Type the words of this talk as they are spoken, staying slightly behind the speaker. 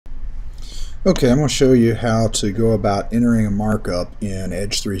Okay, I'm going to show you how to go about entering a markup in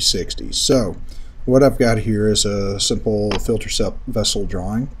Edge 360. So what I've got here is a simple filter vessel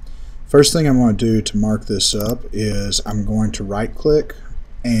drawing. First thing I'm going to do to mark this up is I'm going to right click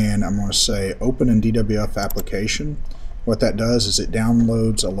and I'm going to say open in DWF application. What that does is it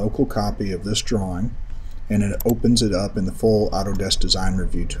downloads a local copy of this drawing and it opens it up in the full Autodesk Design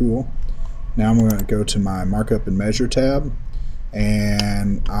Review tool. Now I'm going to go to my Markup and Measure tab,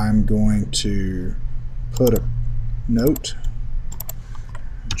 and I'm going to put a note,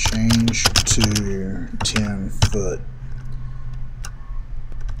 change to 10 foot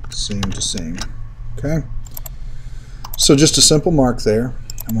seam to seam. Okay, so just a simple mark there.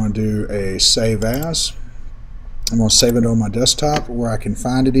 I'm going to do a save as. I'm going to save it on my desktop where I can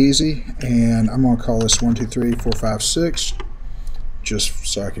find it easy, and I'm going to call this 1, 2, 3, 4, 5, 6 just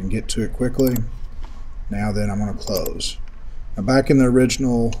so I can get to it quickly. Now then I'm going to close. Now back in the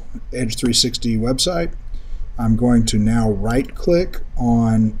original Edge 360 website, I'm going to now right click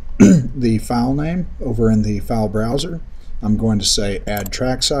on the file name over in the file browser. I'm going to say add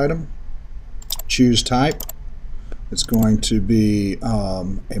tracks item, choose type. It's going to be a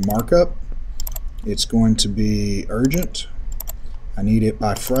markup. It's going to be urgent. I need it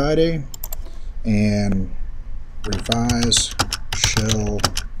by Friday, and revise shell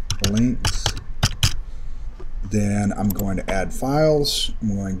length. Then I'm going to add files.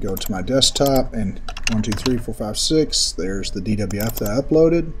 I'm going to go to my desktop and 1, 2, 3, 4, 5, 6. There's the DWF that I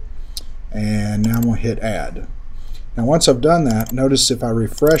uploaded. And now I'm going to hit add. Now once I've done that, notice if I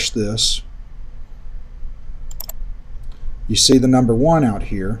refresh this, you see the number 1 out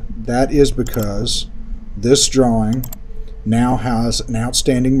here. That is because this drawing now has an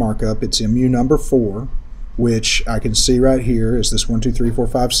outstanding markup. It's MU number 4, which I can see right here is this 1, 2, 3, 4,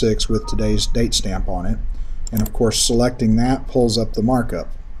 5, 6 with today's date stamp on it. And of course selecting that pulls up the markup.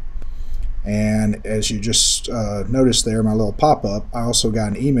 And as you just noticed there, my little pop-up, I also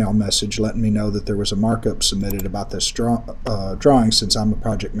got an email message letting me know that there was a markup submitted about this drawing, since I'm the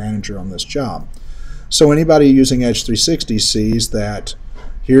project manager on this job. So anybody using Edge 360 sees that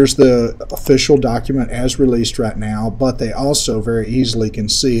here's the official document as released right now, but they also very easily can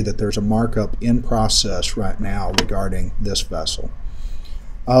see that there's a markup in process right now regarding this vessel.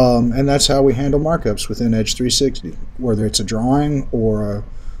 And that's how we handle markups within Edge 360. Whether it's a drawing or an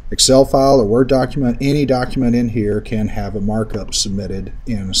Excel file or Word document, any document in here can have a markup submitted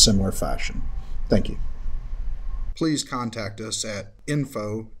in a similar fashion. Thank you. Please contact us at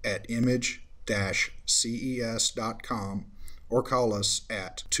info@image-ces.com or call us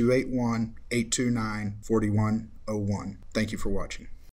at 281-829-4101. Thank you for watching.